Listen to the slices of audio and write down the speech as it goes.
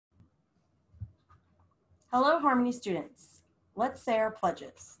Hello, Harmony students. Let's say our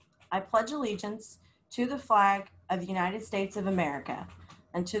pledges. I pledge allegiance to the flag of the United States of America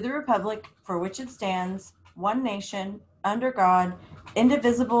and to the republic for which it stands, one nation, under God,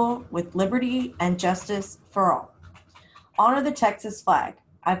 indivisible, with liberty and justice for all. Honor the Texas flag.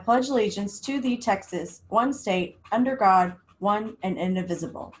 I pledge allegiance to the Texas, one state, under God, one and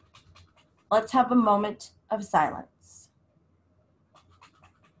indivisible. Let's have a moment of silence.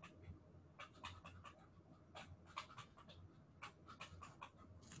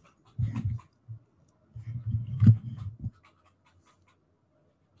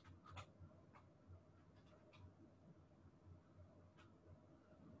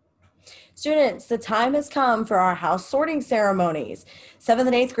 Students, the time has come for our house sorting ceremonies. 7th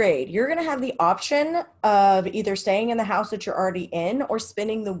and 8th grade, you're going to have the option of either staying in the house that you're already in or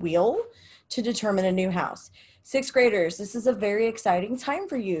spinning the wheel to determine a new house. 6th graders, this is a very exciting time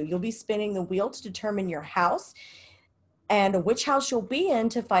for you. You'll be spinning the wheel to determine your house and which house you'll be in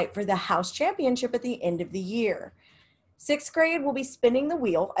to fight for the house championship at the end of the year. 6th grade will be spinning the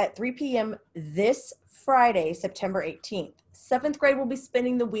wheel at 3 p.m. this Friday, September 18th. 7th grade will be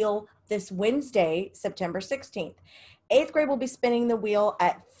spinning the wheel this Wednesday, September 16th. 8th grade will be spinning the wheel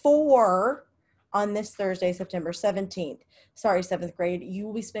at 4 on this Thursday, September 17th. Sorry, 7th grade, you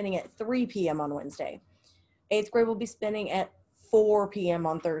will be spinning at 3 p.m. on Wednesday. 8th grade will be spinning at 4 p.m.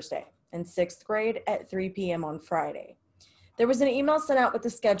 on Thursday, and 6th grade at 3 p.m. on Friday. There was an email sent out with the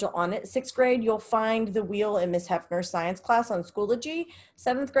schedule on it. 6th grade, you'll find the wheel in Miss Hefner's science class on Schoology.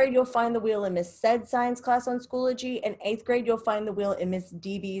 7th grade, you'll find the wheel in Miss Said's science class on Schoology. And 8th grade, you'll find the wheel in Miss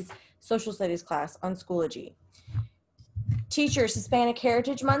DB's social studies class on Schoology. Teachers, Hispanic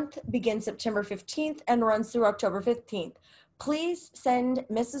Heritage Month begins September 15th and runs through October 15th. Please send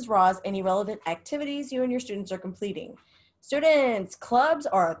Mrs. Ross any relevant activities you and your students are completing. Students, clubs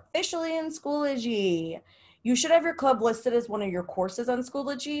are officially in Schoology. You should have your club listed as one of your courses on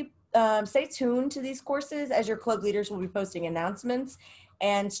Schoology. Stay tuned to these courses as your club leaders will be posting announcements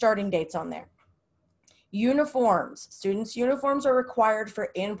and starting dates on there. Uniforms. Students' uniforms are required for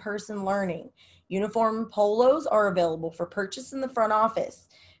in-person learning. Uniform polos are available for purchase in the front office.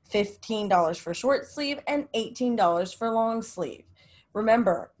 $15 for short sleeve and $18 for long sleeve.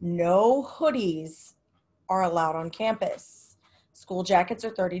 Remember, no hoodies are allowed on campus. School jackets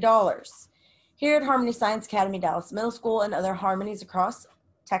are $30. Here at Harmony Science Academy Dallas Middle School and other Harmonies across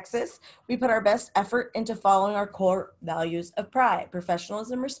Texas, we put our best effort into following our core values of pride,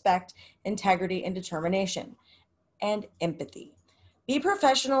 professionalism, respect, integrity, and determination, and empathy. Be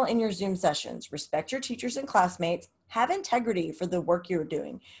professional in your Zoom sessions. Respect your teachers and classmates. Have integrity for the work you're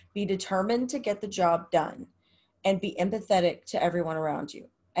doing. Be determined to get the job done, and be empathetic to everyone around you.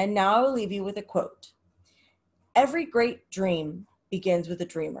 And now I will leave you with a quote. Every great dream begins with a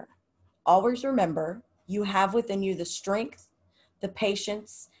dreamer. Always remember, you have within you the strength, the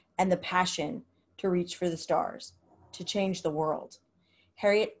patience, and the passion to reach for the stars, to change the world.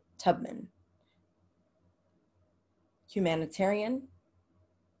 Harriet Tubman, humanitarian,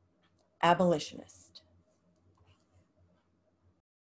 abolitionist.